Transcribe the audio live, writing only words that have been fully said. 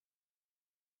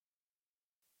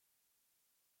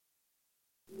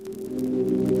What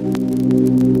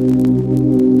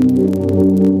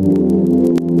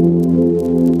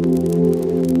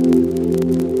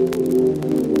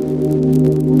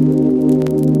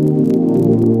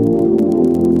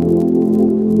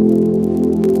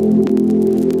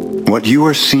you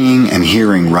are seeing and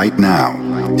hearing right now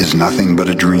is nothing but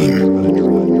a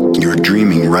dream. You're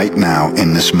dreaming right now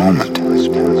in this moment.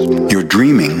 You're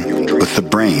dreaming with the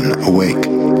brain awake.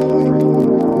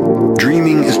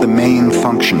 Dreaming is the main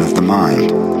function of the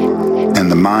mind, and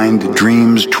the mind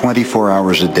dreams 24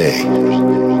 hours a day.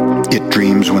 It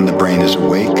dreams when the brain is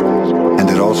awake, and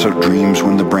it also dreams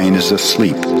when the brain is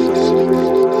asleep.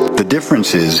 The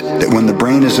difference is that when the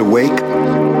brain is awake,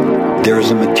 there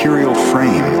is a material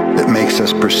frame that makes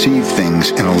us perceive things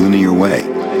in a linear way.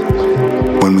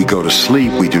 When we go to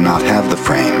sleep, we do not have the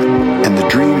frame, and the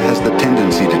dream has the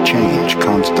tendency to change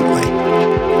constantly.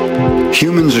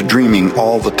 Humans are dreaming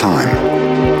all the time.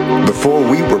 Before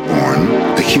we were born,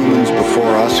 the humans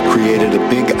before us created a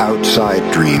big outside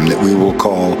dream that we will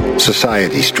call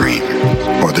society's dream,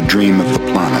 or the dream of the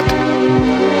planet.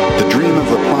 The dream of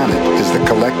the planet is the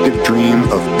collective dream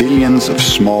of billions of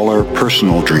smaller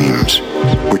personal dreams,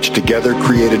 which together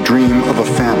create a dream of a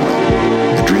family,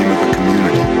 a dream of a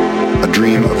community, a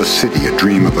dream of a city, a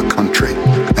dream of a country,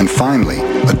 and finally,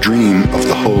 a dream of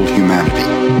the whole humanity.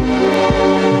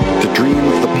 The dream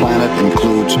of the planet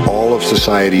includes all of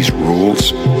society's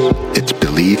rules, its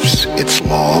beliefs, its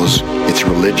laws, its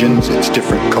religions, its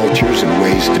different cultures and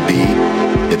ways to be,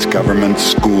 its governments,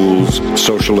 schools,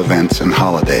 social events, and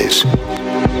holidays.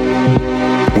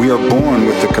 We are born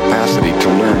with the capacity to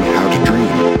learn how to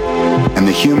dream, and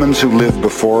the humans who live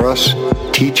before us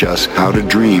teach us how to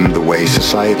dream the way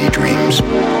society dreams.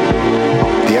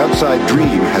 The outside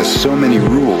dream has so many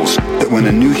rules that when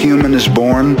a new human is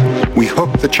born, we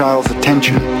hook the child's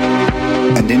attention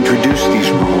and introduce these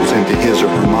rules into his or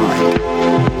her mind.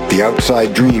 The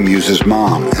outside dream uses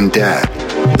mom and dad,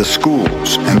 the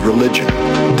schools, and religion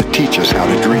to teach us how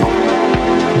to dream.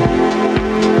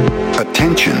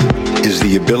 Attention is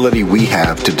the ability we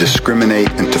have to discriminate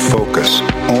and to focus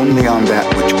only on that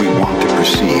which we want to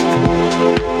perceive.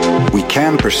 We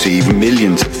can perceive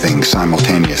millions of things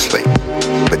simultaneously,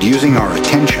 but using our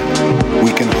attention,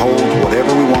 we can hold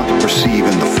whatever we want to perceive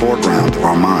in the foreground of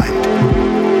our mind.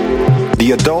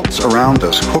 The adults around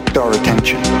us hooked our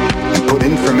attention and put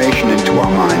information into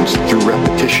our minds through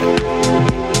repetition.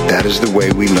 That is the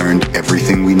way we learned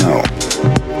everything we know.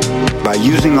 By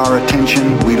using our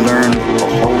attention, we learned a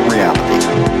whole reality,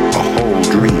 a whole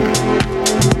dream.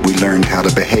 We learned how to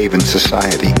behave in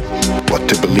society, what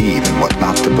to believe and what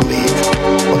not to believe,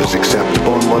 what is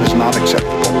acceptable and what is not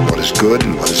acceptable, what is good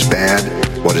and what is bad,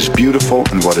 what is beautiful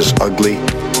and what is ugly,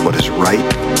 what is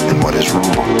right and what is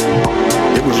wrong.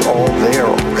 It was all there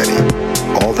already,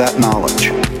 all that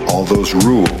knowledge, all those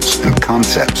rules and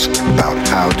concepts about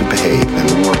how to behave in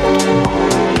the world.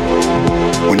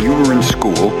 When you were in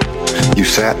school, you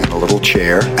sat in a little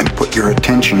chair and put your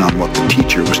attention on what the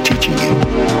teacher was teaching you.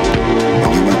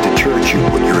 When you went to church, you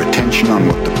put your attention on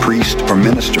what the priest or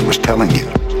minister was telling you.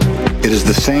 It is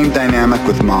the same dynamic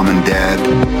with mom and dad,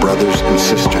 brothers and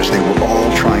sisters. They were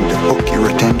all trying to hook your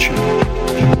attention.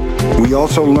 We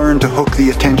also learn to hook the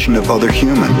attention of other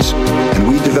humans, and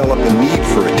we develop a need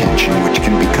for attention which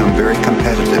can become very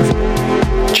competitive.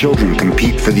 Children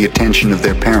compete for the attention of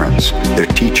their parents, their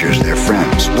teachers, their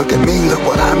friends. Look at me, look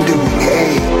what I'm doing.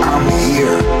 Hey, I'm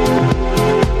here.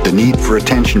 The need for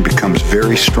attention becomes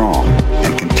very strong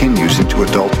and continues into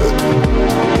adulthood.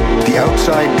 The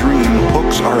outside dream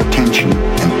hooks our attention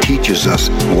and teaches us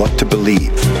what to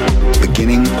believe,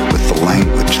 beginning with the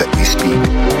language that we speak.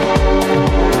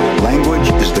 Language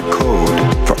is the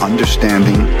code for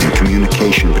understanding and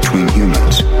communication between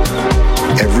humans.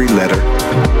 Every letter,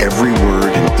 every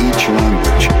word in each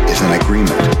language is an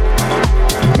agreement.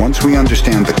 Once we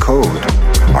understand the code,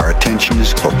 our attention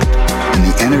is hooked and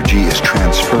the energy is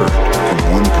transferred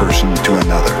from one person to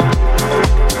another.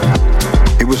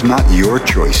 It was not your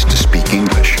choice to speak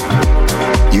English.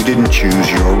 You didn't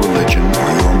choose your religion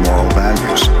or your moral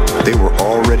values. They were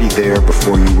already there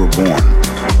before you were born.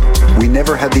 We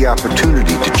never had the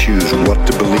opportunity to choose what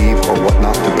to believe or what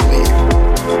not to believe.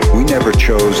 We never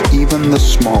chose even the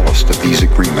smallest of these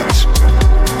agreements.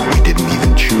 We didn't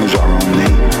even choose our own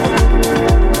name.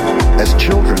 As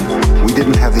children, we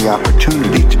didn't have the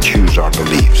opportunity to choose our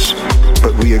beliefs,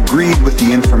 but we agreed with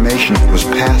the information that was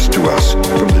passed to us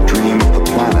from the dream of the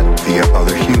planet via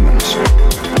other humans.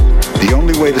 The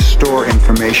only way to store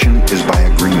information is by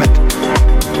agreement.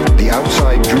 The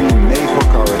outside dream may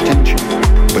hook our attention,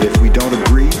 but if we don't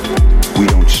agree, we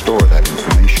don't store that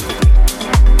information.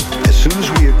 As soon as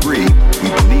we agree, we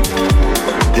believe it.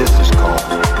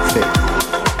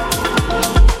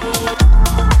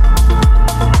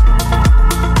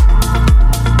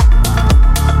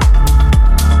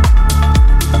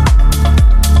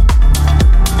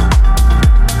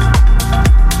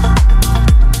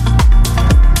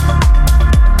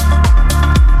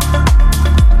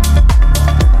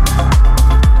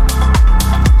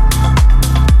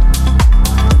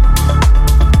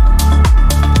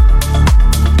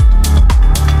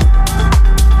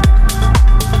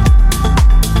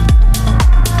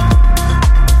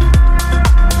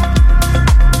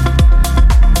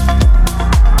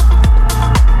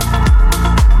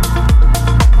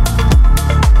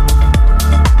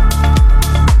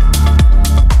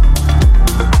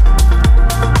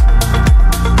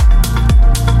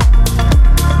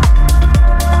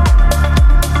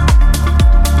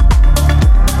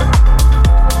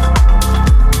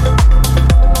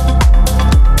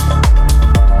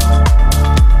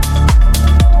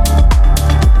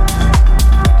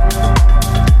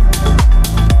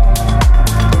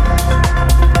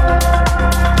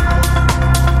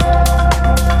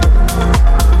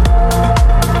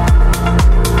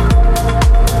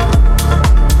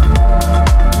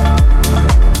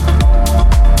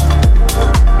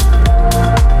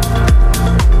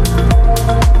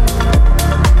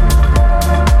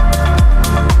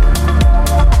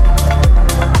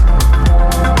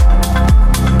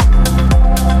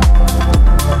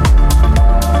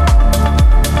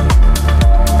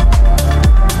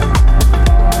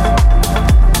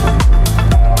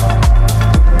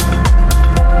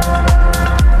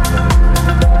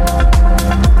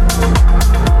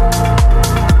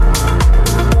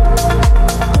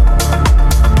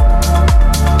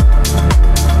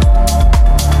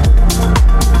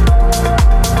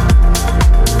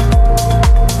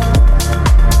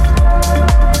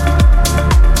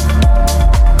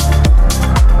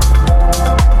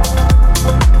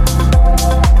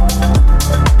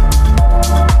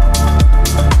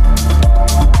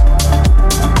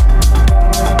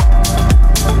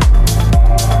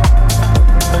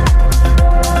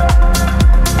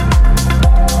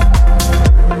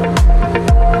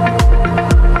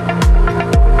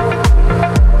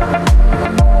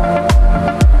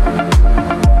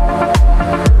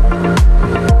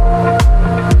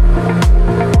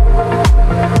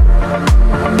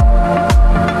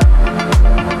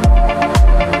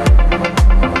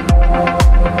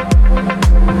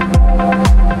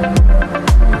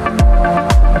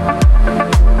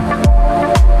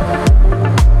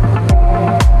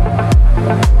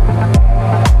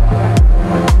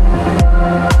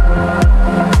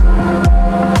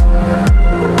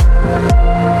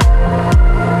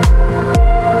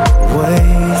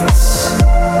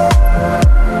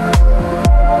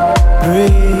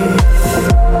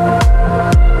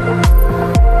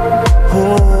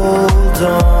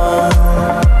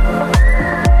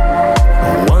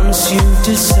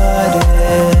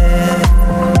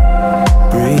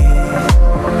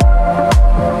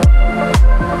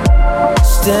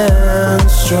 stand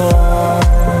strong.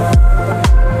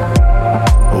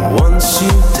 Once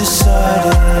you've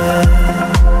decided,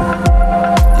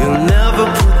 you'll never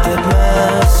put that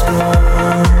mask on.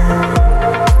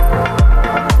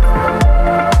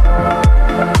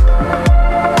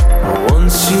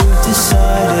 Once you've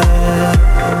decided,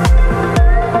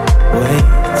 wait.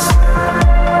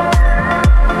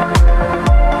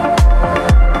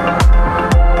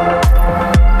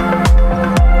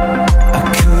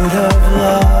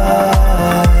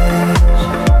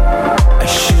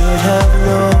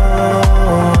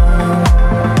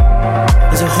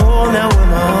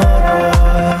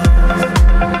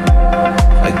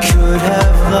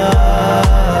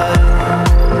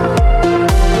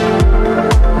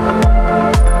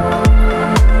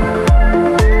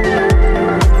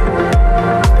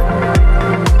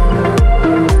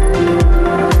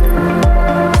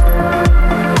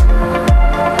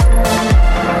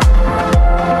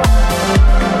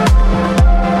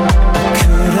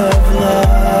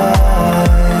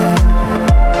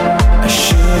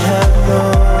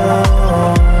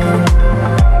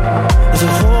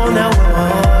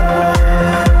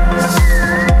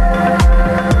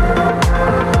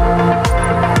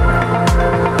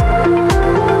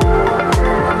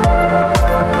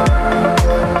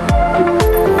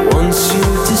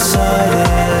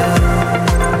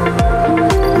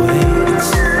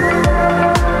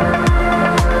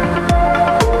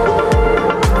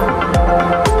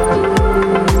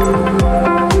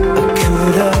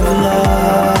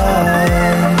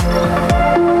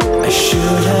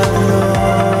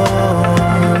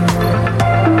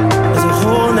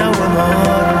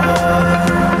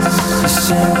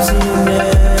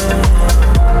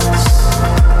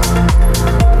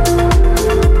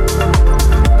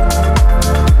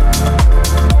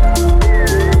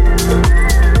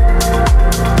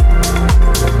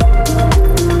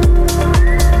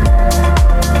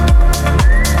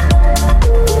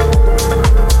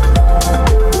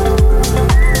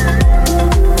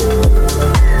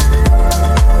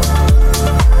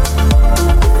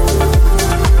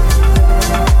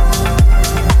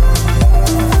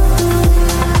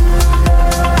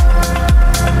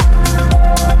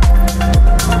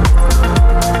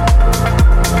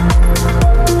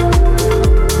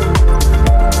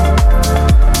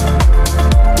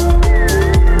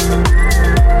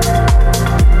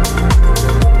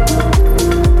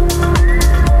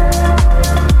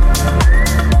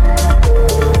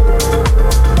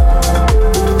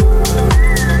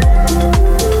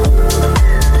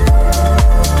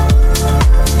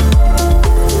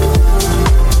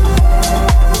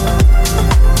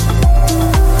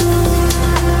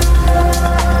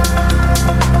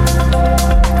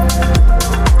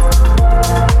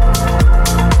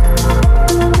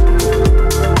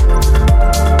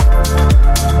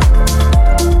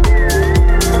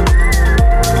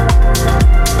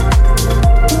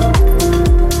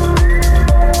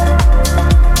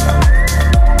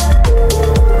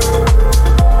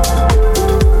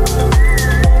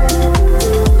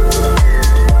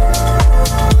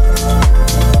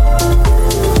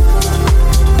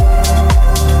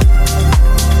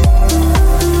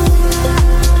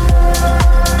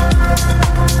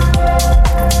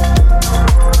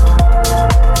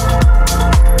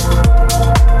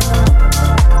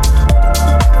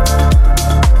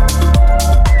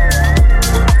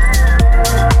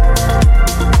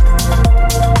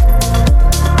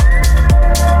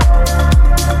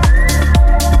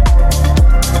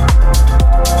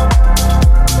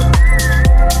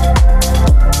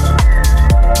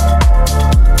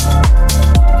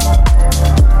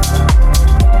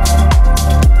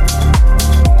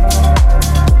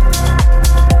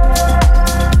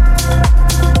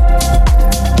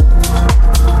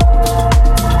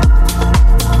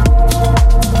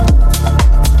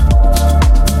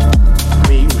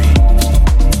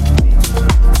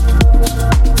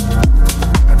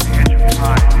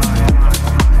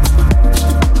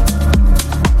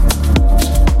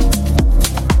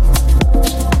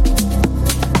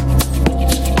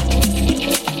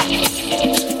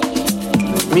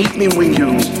 Meet me when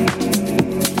you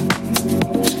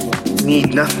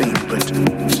need nothing but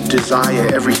desire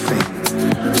everything.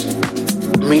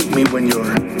 Meet me when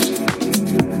you're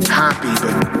happy,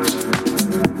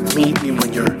 but meet me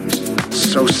when you're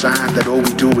so sad that all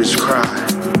we do is cry.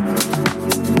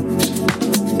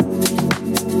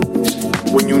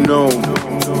 When you know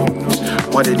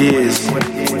what it is, when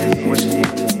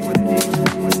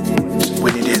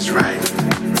it is right,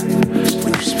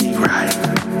 when you speak right,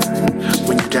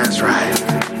 when you dance right,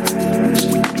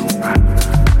 when you do right.